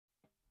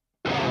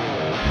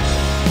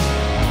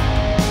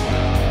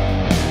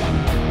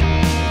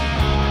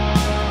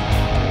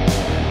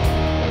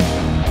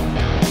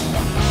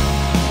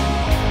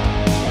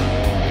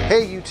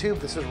YouTube,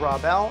 this is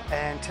Rob L,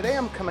 and today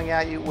I'm coming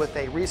at you with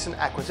a recent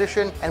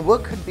acquisition and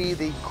what could be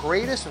the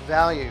greatest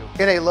value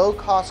in a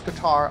low-cost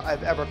guitar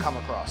I've ever come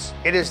across.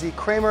 It is the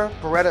Kramer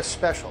Baretta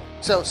Special.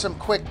 So some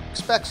quick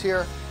specs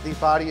here. The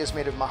body is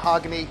made of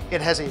mahogany. It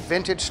has a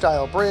vintage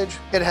style bridge.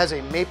 It has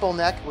a maple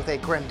neck with a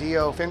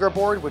Grandio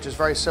fingerboard, which is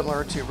very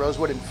similar to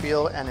rosewood in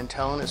feel and in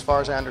tone as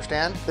far as I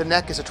understand. The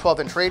neck is a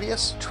 12-inch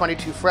radius,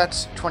 22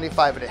 frets,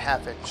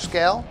 25.5-inch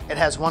scale. It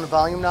has one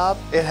volume knob.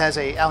 It has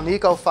a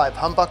Alnico 5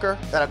 humbucker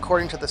that,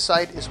 according to the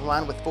site, is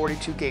wound with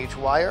 42 gauge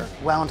wire,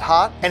 wound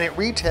hot, and it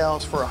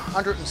retails for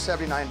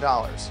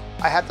 $179.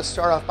 I have to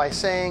start off by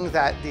saying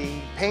that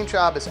the paint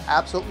job is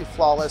absolutely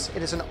flawless.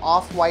 It is an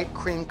off-white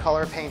cream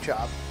color paint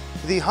job.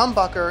 The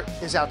humbucker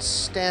is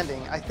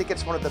outstanding. I think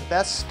it's one of the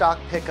best stock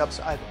pickups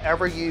I've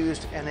ever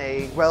used in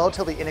a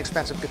relatively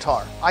inexpensive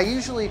guitar. I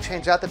usually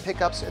change out the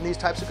pickups in these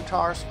types of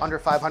guitars, under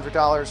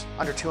 $500,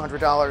 under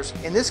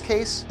 $200. In this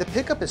case, the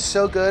pickup is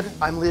so good,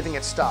 I'm leaving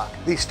it stock.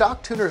 The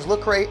stock tuners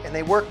look great and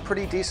they work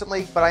pretty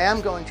decently, but I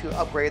am going to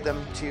upgrade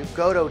them to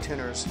Goto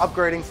tuners,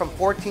 upgrading from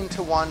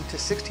 14:1 to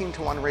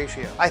 16:1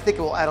 ratio. I think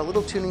it will add a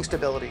little tuning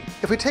stability.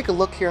 If we take a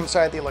look here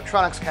inside the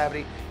electronics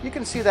cavity, you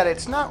can see that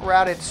it's not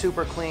routed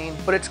super clean,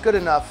 but it's good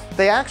enough.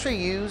 They actually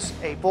use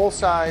a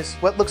full-size,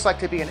 what looks like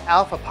to be an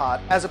alpha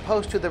pot, as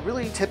opposed to the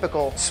really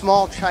typical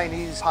small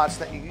Chinese pots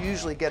that you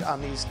usually get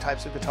on these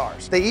types of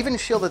guitars. They even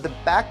shielded the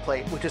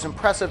backplate, which is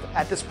impressive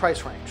at this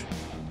price range.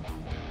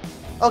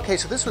 Okay,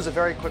 so this was a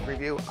very quick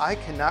review. I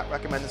cannot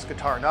recommend this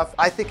guitar enough.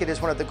 I think it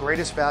is one of the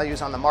greatest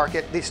values on the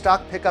market. The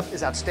stock pickup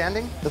is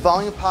outstanding. The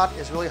volume pot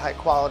is really high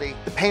quality.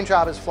 The paint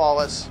job is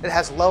flawless. It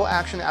has low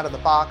action out of the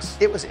box.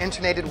 It was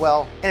intonated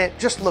well, and it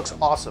just looks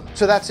awesome.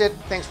 So that's it.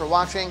 Thanks for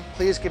watching.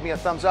 Please give me a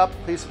thumbs up.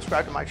 Please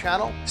subscribe to my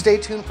channel. Stay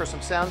tuned for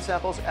some sound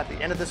samples at the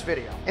end of this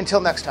video.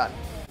 Until next time.